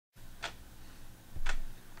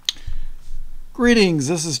Greetings,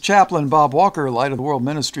 this is Chaplain Bob Walker, Light of the World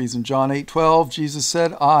Ministries. In John 8:12, Jesus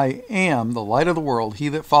said, I am the light of the world. He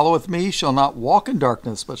that followeth me shall not walk in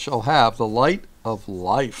darkness, but shall have the light of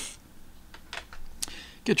life.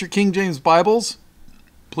 Get your King James Bibles.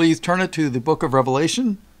 Please turn it to the book of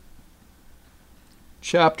Revelation,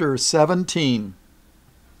 chapter 17.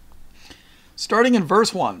 Starting in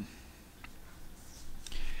verse 1.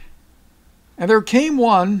 And there came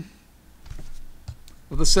one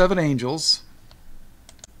of the seven angels.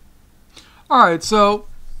 All right,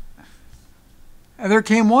 and there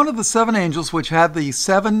came one of the seven angels which had the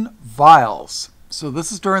seven vials. So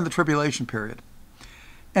this is during the tribulation period.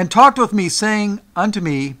 And talked with me, saying unto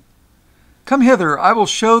me, Come hither, I will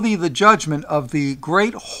show thee the judgment of the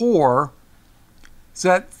great whore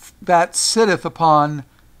that sitteth upon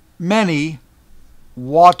many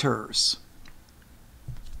waters.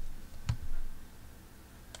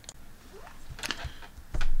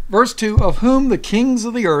 Verse 2, of whom the kings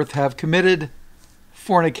of the earth have committed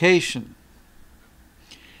fornication,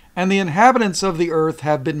 and the inhabitants of the earth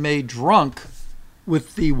have been made drunk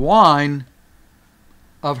with the wine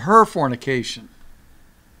of her fornication.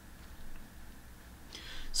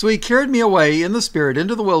 So he carried me away in the spirit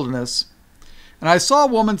into the wilderness, and I saw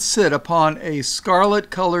a woman sit upon a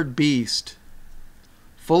scarlet-colored beast,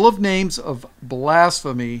 full of names of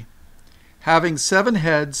blasphemy, having 7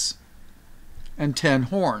 heads and 10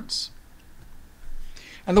 horns.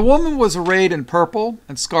 And the woman was arrayed in purple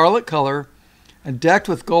and scarlet color, and decked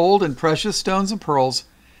with gold and precious stones and pearls,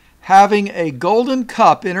 having a golden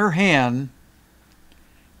cup in her hand,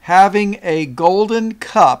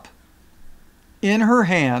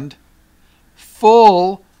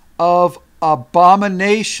 full of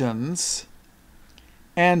abominations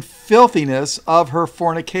and filthiness of her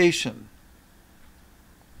fornication.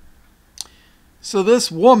 So this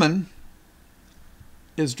woman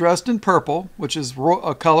is dressed in purple, which is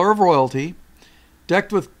a color of royalty,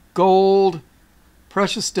 decked with gold,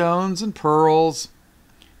 precious stones, and pearls,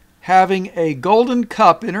 having a golden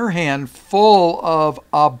cup in her hand full of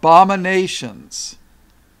abominations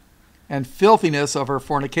and filthiness of her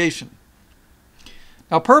fornication.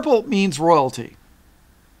 Now, purple means royalty.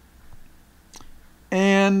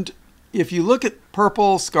 And if you look at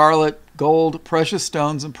purple, scarlet, gold, precious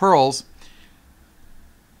stones, and pearls,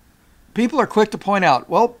 people are quick to point out,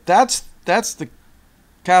 well, that's the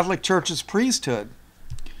Catholic Church's priesthood.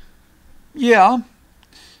 Yeah,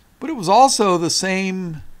 but it was also the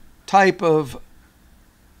same type of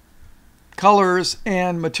colors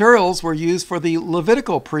and materials were used for the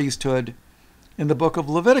Levitical priesthood in the book of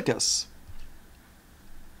Leviticus.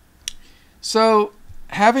 So,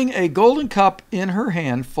 having a golden cup in her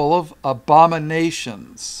hand full of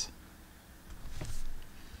abominations.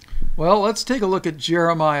 Well, let's take a look at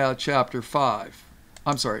Jeremiah chapter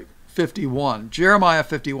 51. Jeremiah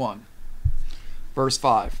 51, verse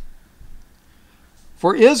 5.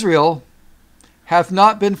 For Israel hath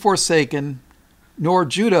not been forsaken, nor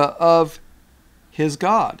Judah of his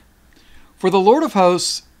God. For the Lord of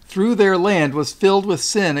hosts through their land was filled with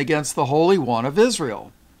sin against the Holy One of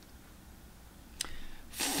Israel.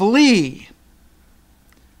 Flee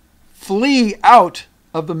out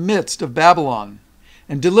of the midst of Babylon,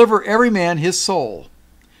 and deliver every man his soul.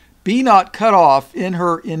 Be not cut off in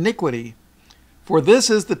her iniquity, for this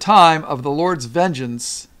is the time of the Lord's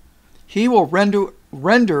vengeance. He will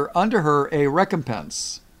render unto her a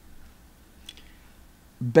recompense.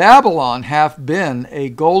 Babylon hath been a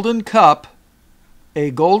golden cup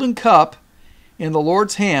in the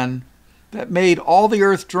Lord's hand, that made all the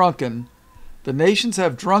earth drunken. The nations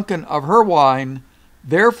have drunken of her wine,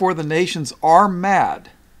 therefore the nations are mad.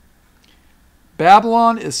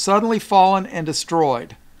 Babylon is suddenly fallen and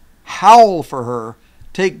destroyed. Howl for her,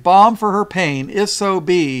 take balm for her pain, if so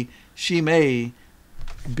be she may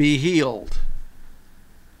be healed.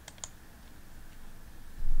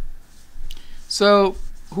 So,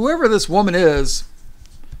 whoever this woman is,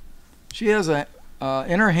 she has in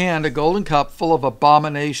her hand a golden cup full of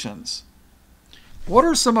abominations. What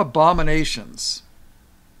are some abominations?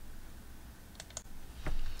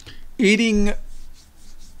 Eating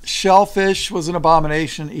shellfish was an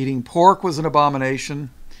abomination. Eating pork was an abomination.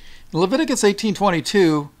 In Leviticus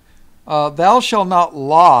 18:22, thou shalt not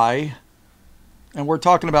lie, and we're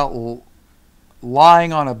talking about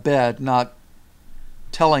lying on a bed, not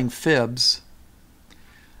telling fibs.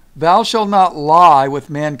 Thou shalt not lie with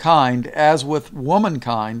mankind as with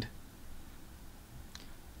womankind.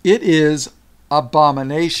 It is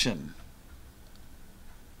abomination.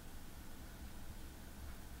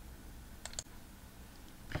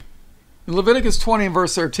 In Leviticus 20 and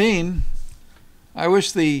verse 13, I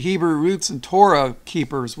wish the Hebrew roots and Torah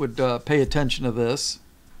keepers would pay attention to this.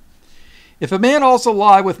 If a man also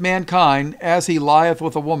lie with mankind, as he lieth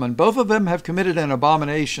with a woman, both of them have committed an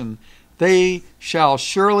abomination. They shall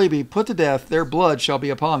surely be put to death, their blood shall be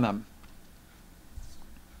upon them.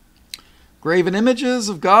 Graven images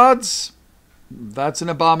of gods, that's an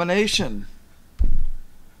abomination.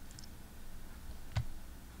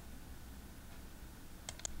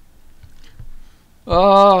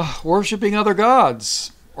 Worshipping other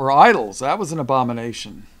gods or idols, that was an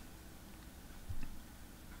abomination.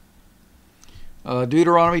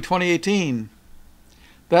 Deuteronomy 20:18,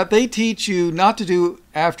 that they teach you not to do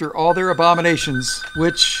after all their abominations,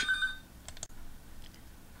 which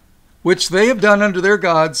they have done unto their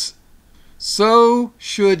gods, so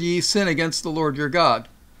should ye sin against the Lord your God.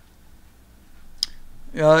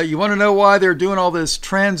 You want to know why they're doing all this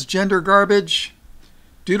transgender garbage?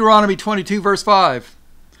 Deuteronomy 22, verse 5.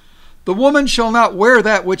 The woman shall not wear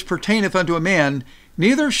that which pertaineth unto a man,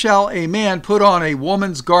 neither shall a man put on a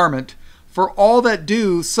woman's garment, for all that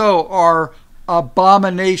do so are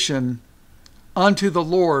abomination unto the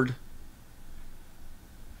Lord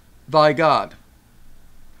thy God.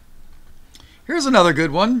 Here's another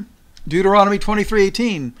good one. Deuteronomy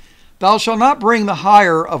 23:18. Thou shalt not bring the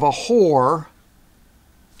hire of a whore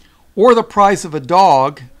or the price of a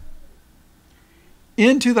dog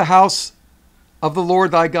into the house of the Lord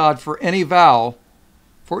thy God for any vow,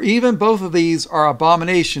 for even both of these are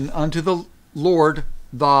abomination unto the Lord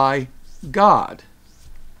thy God.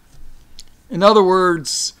 In other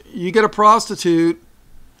words, you get a prostitute,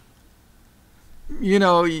 you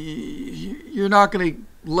know, you're not going to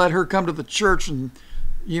let her come to the church and,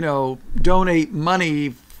 you know, donate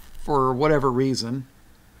money for whatever reason.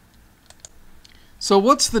 So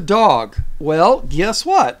what's the dog? Well, guess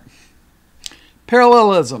what?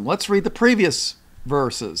 Parallelism. Let's read the previous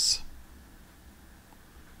verses.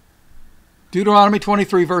 Deuteronomy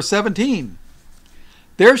 23, verse 17.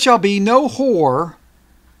 There shall be no whore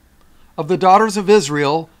of the daughters of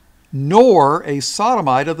Israel, nor a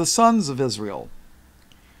sodomite of the sons of Israel.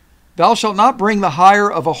 Thou shalt not bring the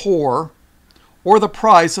hire of a whore, or the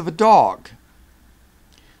price of a dog.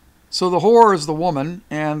 So the whore is the woman,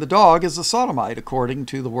 and the dog is the sodomite, according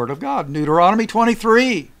to the word of God. Deuteronomy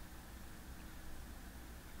 23.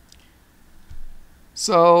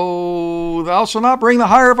 So thou shalt not bring the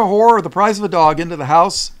hire of a whore or the price of a dog into the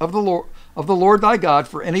house of the Lord thy God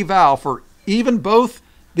for any vow, for even both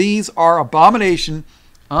these are abomination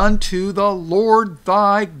unto the Lord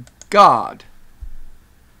thy God.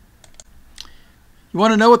 You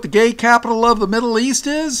want to know what the gay capital of the Middle East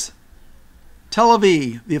is? Tel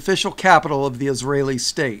Aviv, the official capital of the Israeli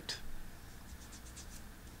state.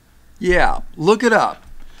 Yeah, look it up.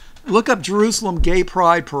 Look up Jerusalem Gay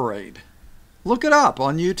Pride Parade. Look it up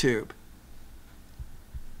on YouTube.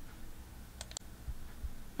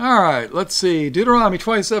 All right, let's see. Deuteronomy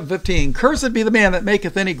 27:15. Cursed be the man that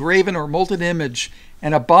maketh any graven or molten image,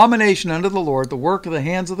 an abomination unto the Lord, the work of the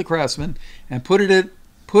hands of the craftsman, and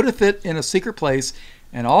putteth it in a secret place,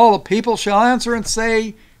 and all the people shall answer and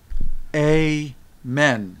say,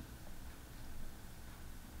 Amen.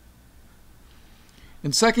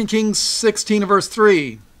 In 2 Kings 16, verse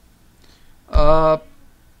 3,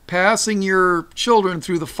 passing your children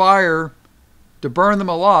through the fire to burn them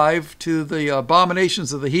alive to the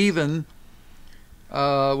abominations of the heathen,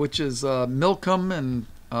 which is Milcom and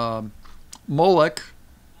Moloch.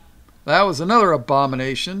 That was another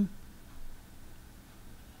abomination.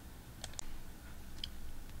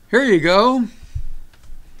 Here you go.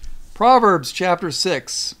 Proverbs chapter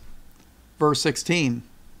 6, verse 16.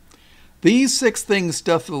 These 6 things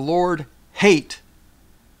doth the Lord hate.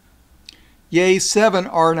 Yea, 7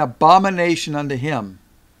 are an abomination unto him.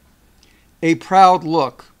 A proud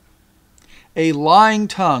look, a lying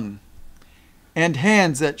tongue, and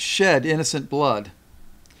hands that shed innocent blood,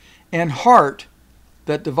 and heart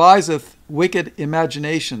that deviseth wicked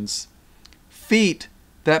imaginations, feet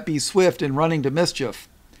that be swift in running to mischief,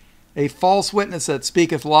 a false witness that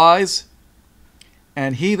speaketh lies,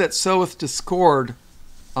 and he that soweth discord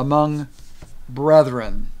among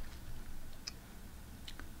brethren.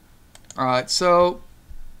 All right, so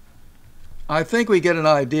I think we get an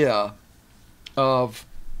idea of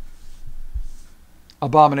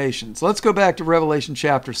abominations. Let's go back to Revelation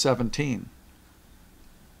chapter 17.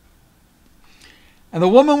 And the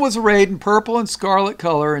woman was arrayed in purple and scarlet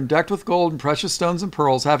color, and decked with gold and precious stones and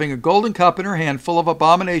pearls, having a golden cup in her hand full of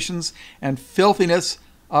abominations and filthiness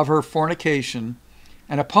of her fornication.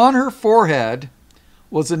 And upon her forehead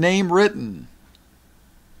was a name written,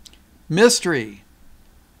 Mystery,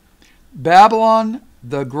 Babylon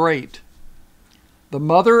the Great, the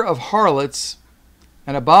mother of harlots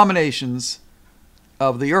and abominations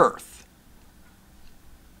of the earth.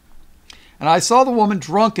 And I saw the woman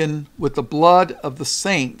drunken with the blood of the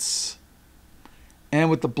saints and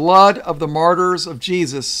with the blood of the martyrs of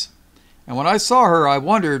Jesus. And when I saw her, I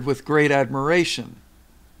wondered with great admiration.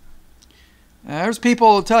 Now, there's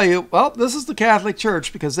people who tell you, well, this is the Catholic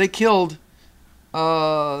Church because they killed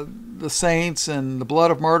the saints and the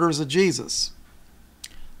blood of martyrs of Jesus.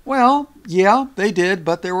 Well, yeah, they did,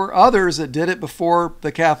 but there were others that did it before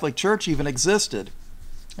the Catholic Church even existed.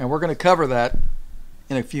 And we're going to cover that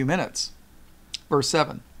in a few minutes. Verse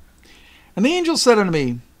 7. And the angel said unto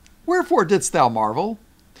me, Wherefore didst thou marvel?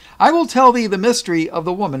 I will tell thee the mystery of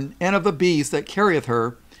the woman and of the beast that carrieth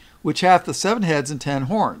her, which hath the 7 heads and 10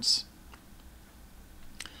 horns.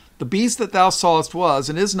 The beast that thou sawest was,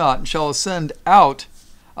 and is not, and shall ascend out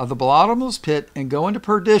of the bottomless pit, and go into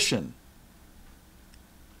perdition.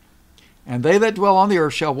 And they that dwell on the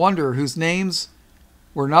earth shall wonder, whose names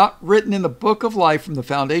were not written in the book of life from the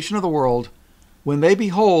foundation of the world, when they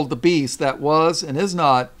behold the beast that was, and is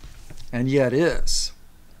not, and yet is.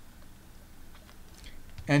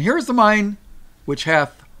 And here is the mind which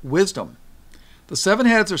hath wisdom. The 7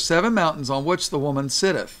 heads are 7 mountains on which the woman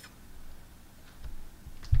sitteth.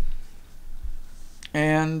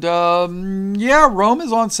 And, yeah, Rome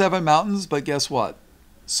is on 7 mountains, but guess what?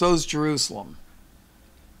 So's Jerusalem.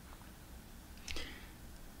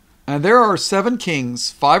 And there are 7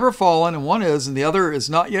 kings, 5 are fallen, and 1 is, and the other is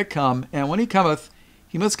not yet come. And when he cometh,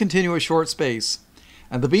 he must continue a short space.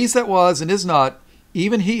 And the beast that was, and is not,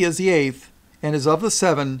 even he is the 8th, and is of the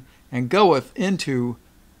 7, and goeth into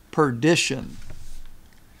perdition.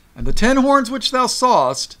 And the 10 horns which thou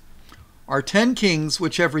sawest are 10 kings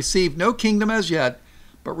which have received no kingdom as yet,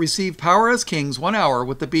 but receive power as kings 1 hour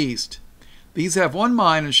with the beast. These have one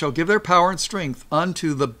mind, and shall give their power and strength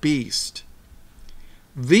unto the beast.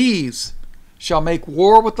 These shall make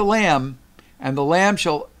war with the Lamb, and the Lamb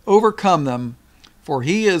shall overcome them, for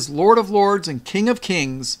he is Lord of lords and King of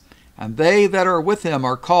kings, and they that are with him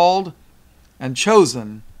are called and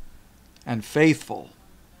chosen and faithful.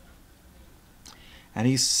 And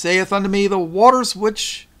he saith unto me, The waters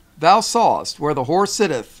which thou sawest, where the horse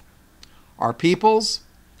sitteth, are peoples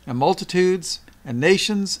and multitudes and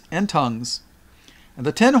nations and tongues. And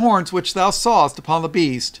the 10 horns which thou sawest upon the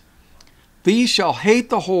beast, these shall hate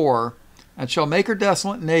the whore, and shall make her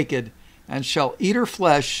desolate and naked, and shall eat her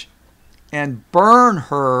flesh, and burn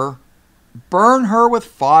her with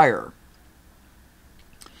fire.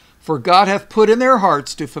 For God hath put in their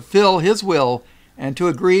hearts to fulfill his will, and to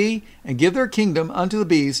agree and give their kingdom unto the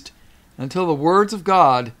beast, until the words of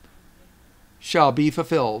God shall be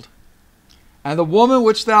fulfilled. And the woman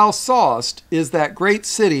which thou sawest is that great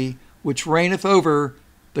city which reigneth over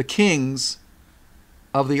the kings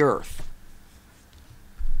of the earth.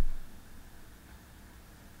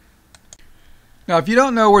 Now, if you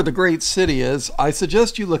don't know where the great city is, I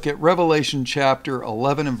suggest you look at Revelation chapter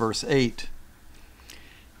 11 and verse 8.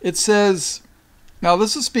 It says, now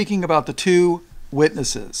this is speaking about the 2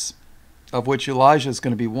 witnesses, of which Elijah is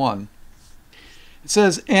going to be one. It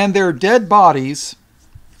says, And their dead bodies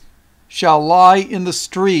shall lie in the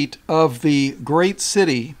street of the great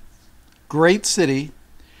city,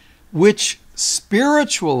 which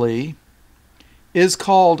spiritually is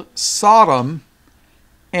called Sodom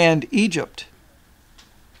and Egypt,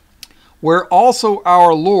 where also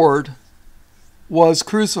our Lord was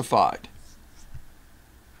crucified.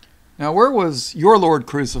 Now, where was your Lord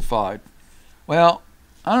crucified? Well,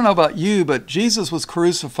 I don't know about you, but Jesus was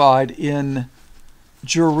crucified in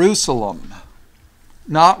Jerusalem,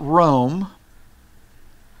 not Rome.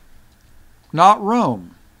 Not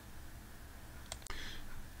Rome.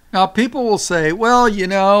 Now, people will say, well,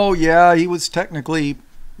 yeah, he was technically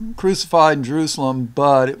crucified in Jerusalem,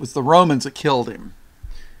 but it was the Romans that killed him.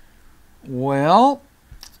 Well,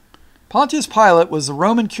 Pontius Pilate was the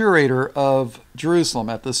Roman curator of Jerusalem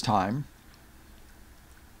at this time.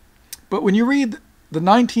 But when you read the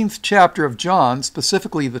 19th chapter of John,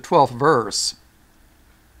 specifically the 12th verse,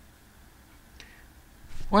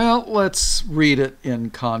 well, let's read it in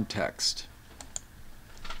context.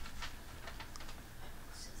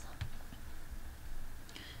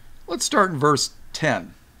 Let's start in verse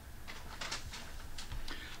 10.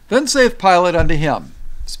 Then saith Pilate unto him,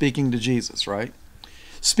 speaking to Jesus, right?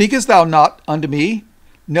 Speakest thou not unto me?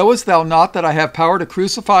 Knowest thou not that I have power to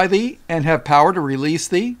crucify thee, and have power to release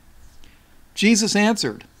thee? Jesus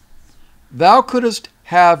answered, Thou couldst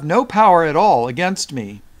have no power at all against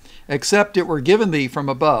me, except it were given thee from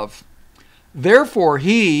above. Therefore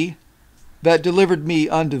he that delivered me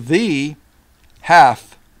unto thee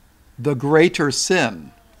hath the greater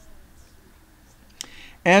sin.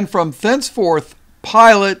 And from thenceforth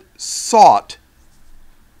Pilate sought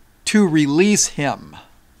to release him.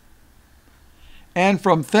 And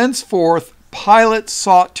from thenceforth, Pilate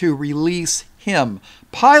sought to release him.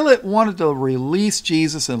 Pilate wanted to release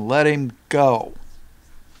Jesus and let him go.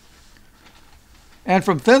 And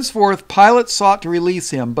from thenceforth, Pilate sought to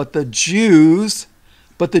release him. But the Jews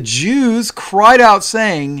cried out,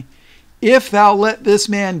 saying, If thou let this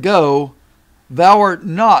man go, thou art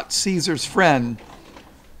not Caesar's friend.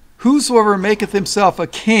 Whosoever maketh himself a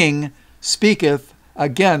king speaketh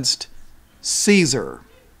against Caesar.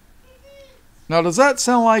 Now, does that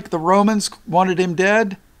sound like the Romans wanted him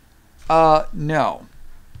dead? No.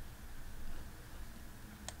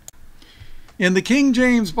 In the King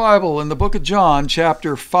James Bible, in the book of John,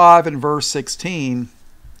 chapter 5 and verse 16,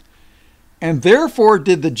 and therefore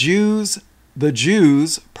did the Jews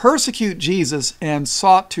persecute Jesus and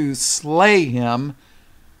sought to slay him,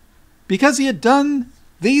 because he had done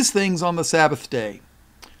these things on the Sabbath day.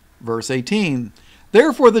 Verse 18,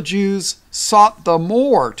 therefore the Jews sought the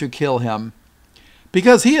more to kill him,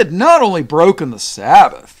 because he had not only broken the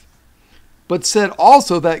Sabbath, but said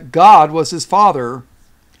also that God was his Father,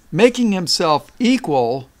 making himself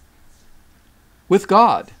equal with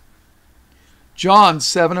God. John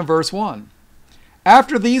 7 and verse 1.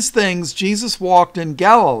 After these things Jesus walked in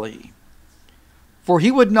Galilee, for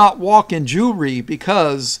he would not walk in Jewry,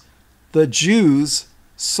 because the Jews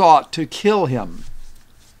sought to kill him.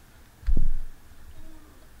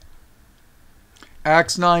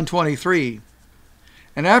 Acts 9:23.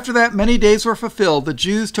 And after that many days were fulfilled, the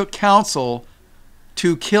Jews took counsel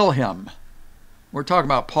to kill him. We're talking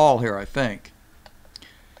about Paul here, I think.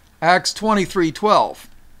 Acts 23:12.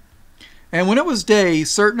 And when it was day,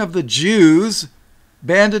 certain of the Jews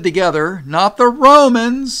banded together, not the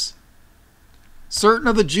Romans, certain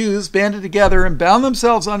of the Jews banded together and bound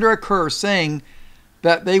themselves under a curse, saying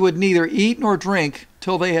that they would neither eat nor drink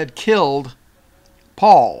till they had killed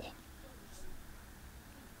Paul.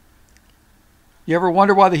 You ever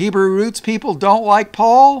wonder why the Hebrew roots people don't like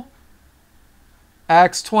Paul?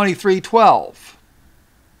 Acts 23:12.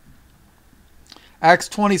 Acts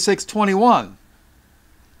 26:21.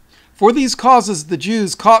 For these causes the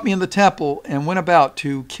Jews caught me in the temple and went about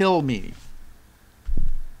to kill me.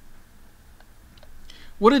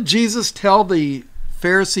 What did Jesus tell the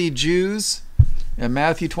Pharisee Jews in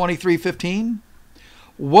Matthew 23:15?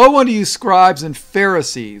 Woe unto you, scribes and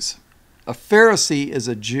Pharisees. A Pharisee is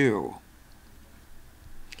a Jew.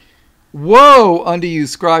 Woe unto you,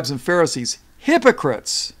 scribes and Pharisees,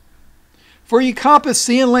 hypocrites! For ye compass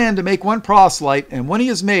sea and land to make one proselyte, and when he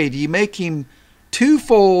is made, ye make him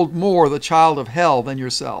twofold more the child of hell than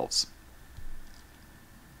yourselves.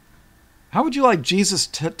 How would you like Jesus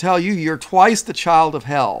to tell you you're twice the child of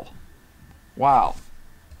hell? Wow.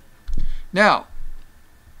 Now,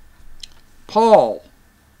 Paul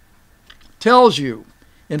tells you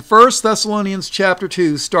in 1 Thessalonians chapter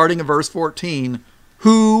 2, starting in verse 14,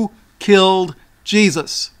 who killed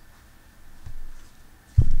Jesus.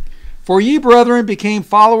 For ye, brethren, became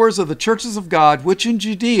followers of the churches of God, which in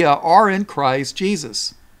Judea are in Christ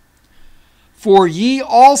Jesus. For ye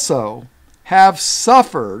also have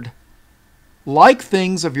suffered like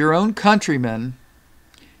things of your own countrymen,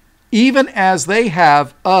 even as they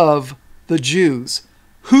have of the Jews,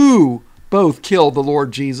 who both killed the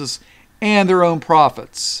Lord Jesus and their own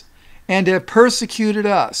prophets, and have persecuted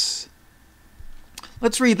us.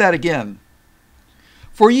 Let's read that again.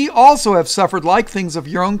 For ye also have suffered like things of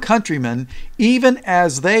your own countrymen, even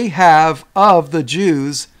as they have of the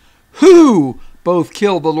Jews, who both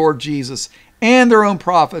killed the Lord Jesus and their own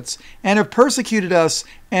prophets, and have persecuted us,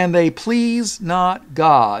 and they please not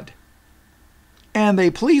God. And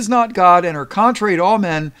they please not God, and are contrary to all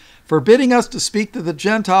men, forbidding us to speak to the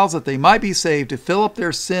Gentiles, that they might be saved, to fill up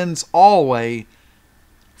their sins alway.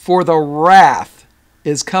 For the wrath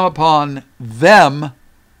is come upon them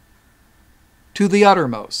to the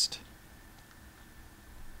uttermost.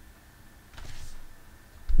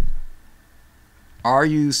 Are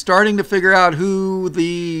you starting to figure out who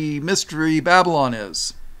the mystery Babylon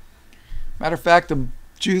is? Matter of fact, the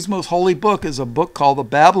Jews' most holy book is a book called the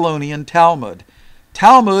Babylonian Talmud.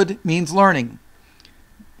 Talmud means learning.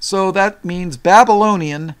 So that means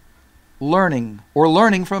Babylonian learning, or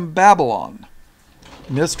learning from Babylon.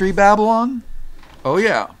 Mystery Babylon? Oh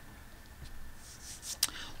yeah.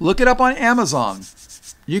 Look it up on Amazon.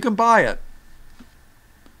 You can buy it.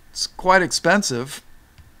 It's quite expensive.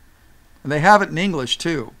 And they have it in English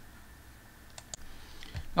too.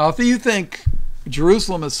 Now, if you think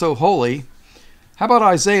Jerusalem is so holy, how about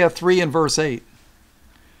Isaiah 3 and verse 8?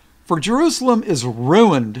 For Jerusalem is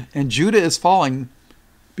ruined and Judah is falling,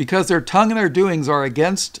 because their tongue and their doings are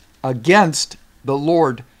against the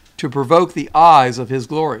Lord to provoke the eyes of his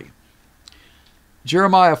glory.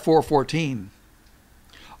 Jeremiah 4:14.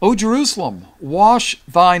 O Jerusalem, wash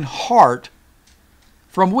thine heart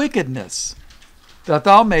from wickedness, that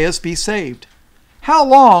thou mayest be saved. How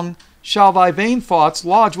long shall thy vain thoughts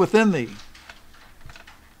lodge within thee?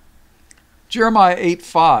 Jeremiah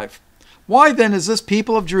 8:5. Why then is this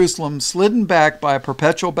people of Jerusalem slidden back by a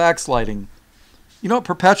perpetual backsliding? You know what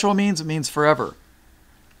perpetual means? It means forever.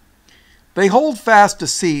 They hold fast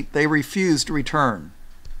deceit, they refuse to return.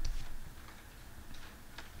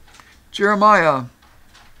 Jeremiah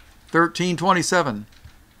 13:27.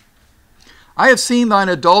 I have seen thine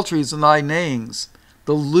adulteries and thy nayings,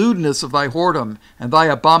 the lewdness of thy whoredom, and thy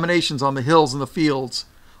abominations on the hills and the fields.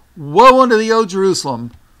 Woe unto thee, O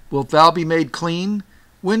Jerusalem! Wilt thou be made clean?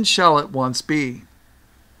 When shall it once be?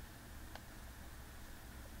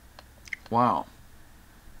 Wow.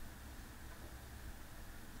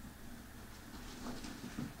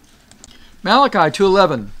 Malachi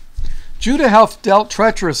 2:11. Judah hath dealt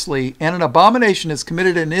treacherously, and an abomination is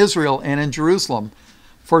committed in Israel and in Jerusalem.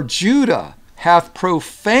 For Judah hath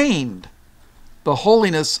profaned the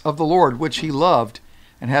holiness of the Lord, which he loved,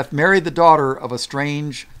 and hath married the daughter of a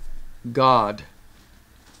strange god.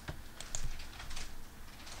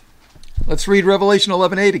 Let's read Revelation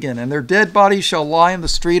 11:8 again. And their dead bodies shall lie in the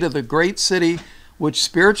street of the great city, which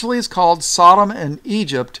spiritually is called Sodom and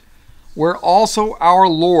Egypt, where also our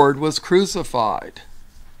Lord was crucified.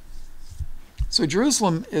 So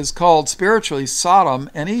Jerusalem is called spiritually Sodom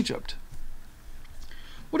and Egypt.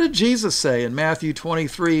 What did Jesus say in Matthew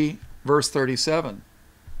 23, verse 37?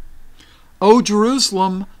 O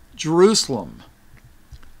Jerusalem, Jerusalem,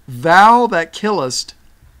 thou that killest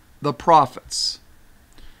the prophets.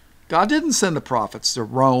 God didn't send the prophets to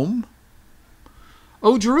Rome.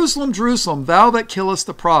 O Jerusalem, Jerusalem, thou that killest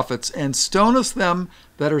the prophets, and stonest them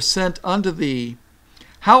that are sent unto thee,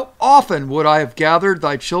 how often would I have gathered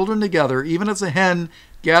thy children together, even as a hen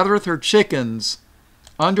gathereth her chickens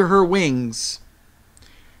under her wings,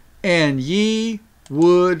 and ye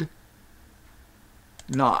would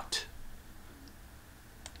not.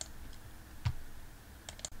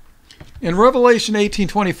 In Revelation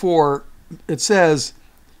 18:24, it says,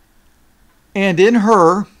 and in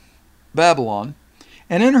her, Babylon,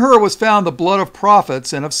 and in her was found the blood of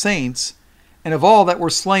prophets and of saints, and of all that were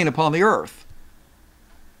slain upon the earth.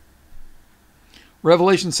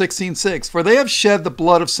 Revelation 16:6, for they have shed the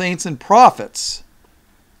blood of saints and prophets,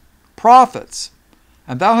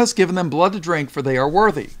 and thou hast given them blood to drink, for they are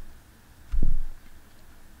worthy.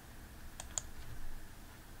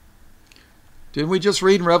 Didn't we just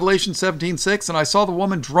read in Revelation 17:6, and I saw the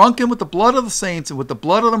woman drunken with the blood of the saints and with the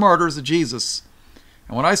blood of the martyrs of Jesus.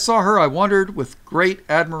 And when I saw her, I wondered with great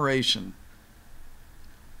admiration.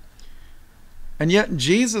 And yet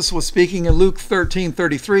Jesus was speaking in Luke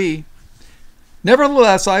 13:33,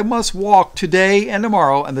 nevertheless, I must walk today and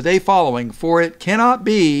tomorrow and the day following, for it cannot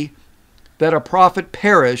be that a prophet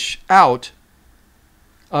perish out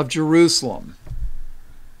of Jerusalem.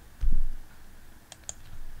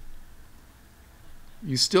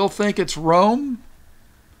 You still think it's Rome?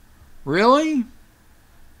 Really?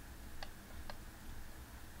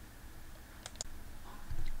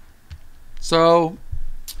 So,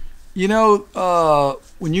 you know,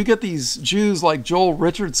 when you get these Jews like Joel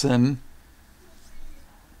Richardson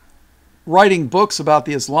writing books about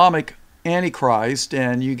the Islamic Antichrist,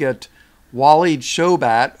 and you get Walid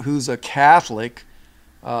Shoebat, who's a Catholic,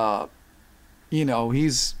 you know,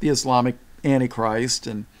 he's the Islamic Antichrist,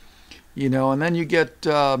 and you know, and then you get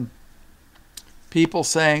people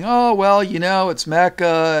saying, oh, well, you know, it's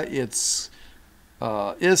Mecca, it's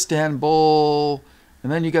Istanbul,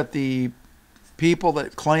 and then you got the people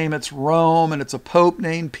that claim it's Rome, and it's a pope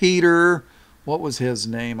named Peter. What was his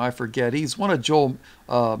name? I forget. He's one of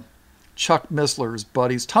Chuck Missler's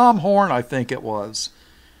buddies. Tom Horn, I think it was.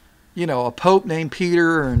 You know, a pope named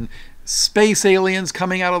Peter, and space aliens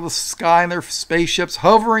coming out of the sky in their spaceships,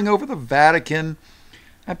 hovering over the Vatican.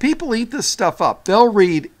 And people eat this stuff up. They'll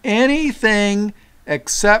read anything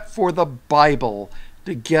except for the Bible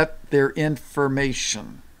to get their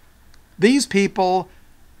information. These people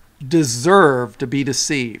deserve to be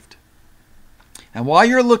deceived. And while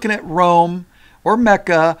you're looking at Rome or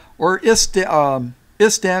Mecca or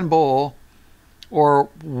Istanbul or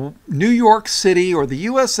New York City or the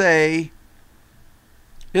USA,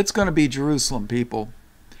 it's going to be Jerusalem, people.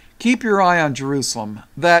 Keep your eye on Jerusalem.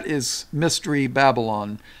 That is Mystery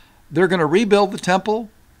Babylon. They're going to rebuild the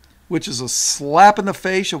temple, which is a slap in the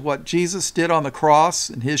face of what Jesus did on the cross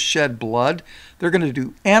and his shed blood. They're going to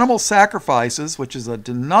do animal sacrifices, which is a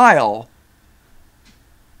denial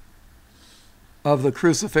of the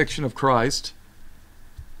crucifixion of Christ.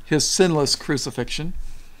 his sinless crucifixion.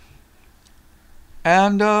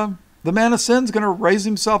 And the man of sin is going to raise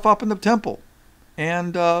himself up in the temple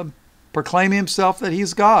and proclaim himself that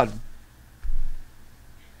he's God.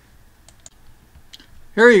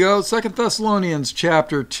 Here you go, 2 Thessalonians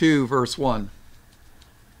chapter 2, verse 1.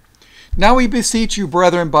 Now we beseech you,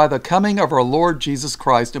 brethren, by the coming of our Lord Jesus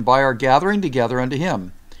Christ, and by our gathering together unto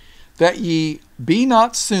him, that ye be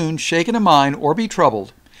not soon shaken in mind, or be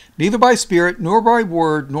troubled, neither by spirit, nor by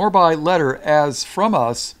word, nor by letter, as from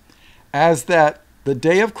us, as that the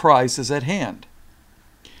day of Christ is at hand.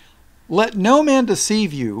 Let no man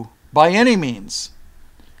deceive you by any means,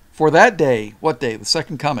 for that day, what day? The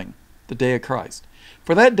second coming, the day of Christ.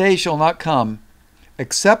 For that day shall not come,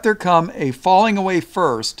 except there come a falling away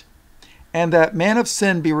first, and that man of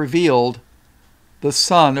sin be revealed, the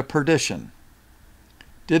son of perdition.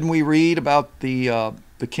 Didn't we read about the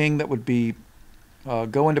king that would be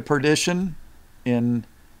go into perdition in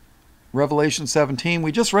Revelation 17?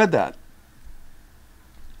 We just read that.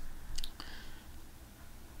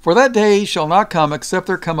 For that day shall not come, except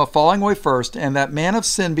there come a falling away first, and that man of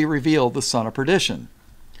sin be revealed, the son of perdition,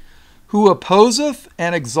 who opposeth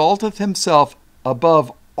and exalteth himself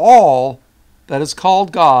above all that is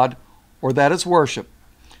called God, or that is worship,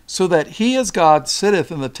 so that he as God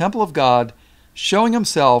sitteth in the temple of God, showing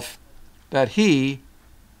himself that he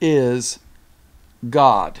is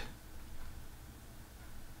God.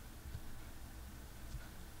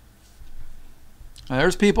 Now,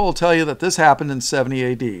 there's people who will tell you that this happened in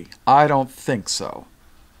 70 AD. I don't think so.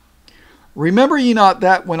 Remember ye not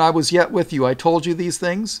that when I was yet with you I told you these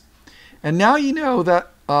things? And now ye know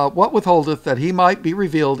that what withholdeth, that he might be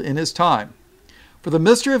revealed in his time. For the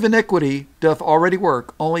mystery of iniquity doth already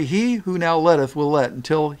work. Only he who now letteth will let,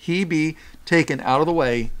 until he be taken out of the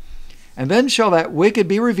way. And then shall that wicked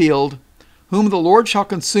be revealed, whom the Lord shall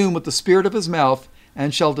consume with the spirit of his mouth,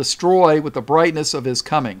 and shall destroy with the brightness of his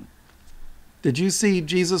coming. Did you see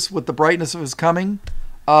Jesus with the brightness of his coming?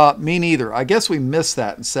 Me neither. I guess we missed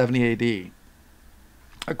that in 70 AD,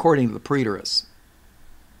 according to the preterists.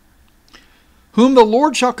 Whom the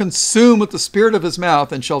Lord shall consume with the spirit of his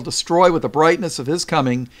mouth, and shall destroy with the brightness of his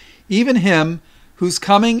coming, even him whose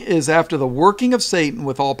coming is after the working of Satan,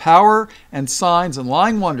 with all power and signs and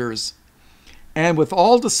lying wonders, and with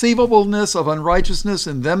all deceivableness of unrighteousness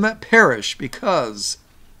in them that perish, because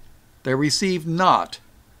they receive not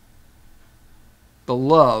the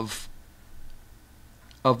love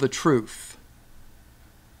of the truth,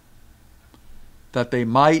 that they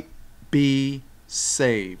might be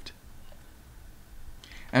saved.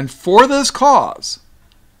 And for this cause,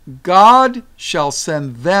 God shall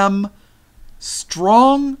send them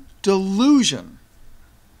strong delusion,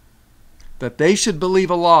 that they should believe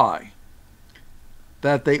a lie,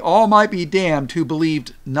 that they all might be damned who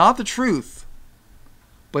believed not the truth,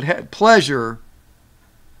 but had pleasure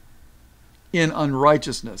in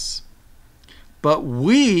unrighteousness. But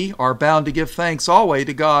we are bound to give thanks always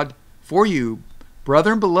to God for you,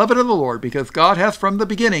 brethren, beloved of the Lord, because God hath from the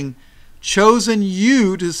beginning chosen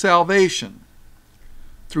you to salvation,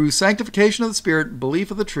 through sanctification of the Spirit and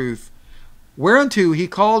belief of the truth, whereunto he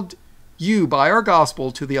called you by our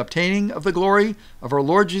gospel to the obtaining of the glory of our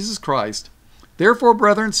Lord Jesus Christ. Therefore,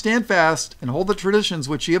 brethren, stand fast and hold the traditions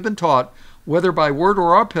which ye have been taught, whether by word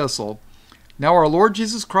or epistle. Now our Lord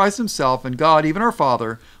Jesus Christ himself, and God, even our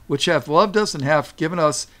Father, which hath loved us and hath given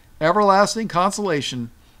us everlasting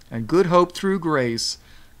consolation and good hope through grace,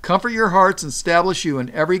 comfort your hearts and establish you in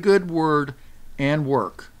every good word and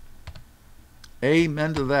work.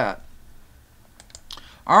 Amen to that.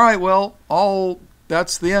 All right, well,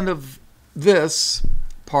 that's the end of this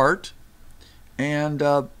part, and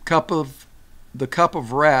the cup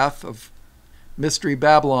of wrath of Mystery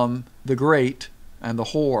Babylon the Great and the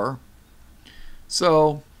whore.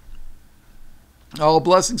 So, all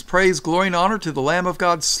blessings, praise, glory, and honor to the Lamb of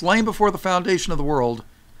God, slain before the foundation of the world.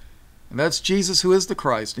 And that's Jesus, who is the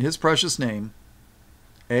Christ, in his precious name.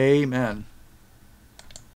 Amen.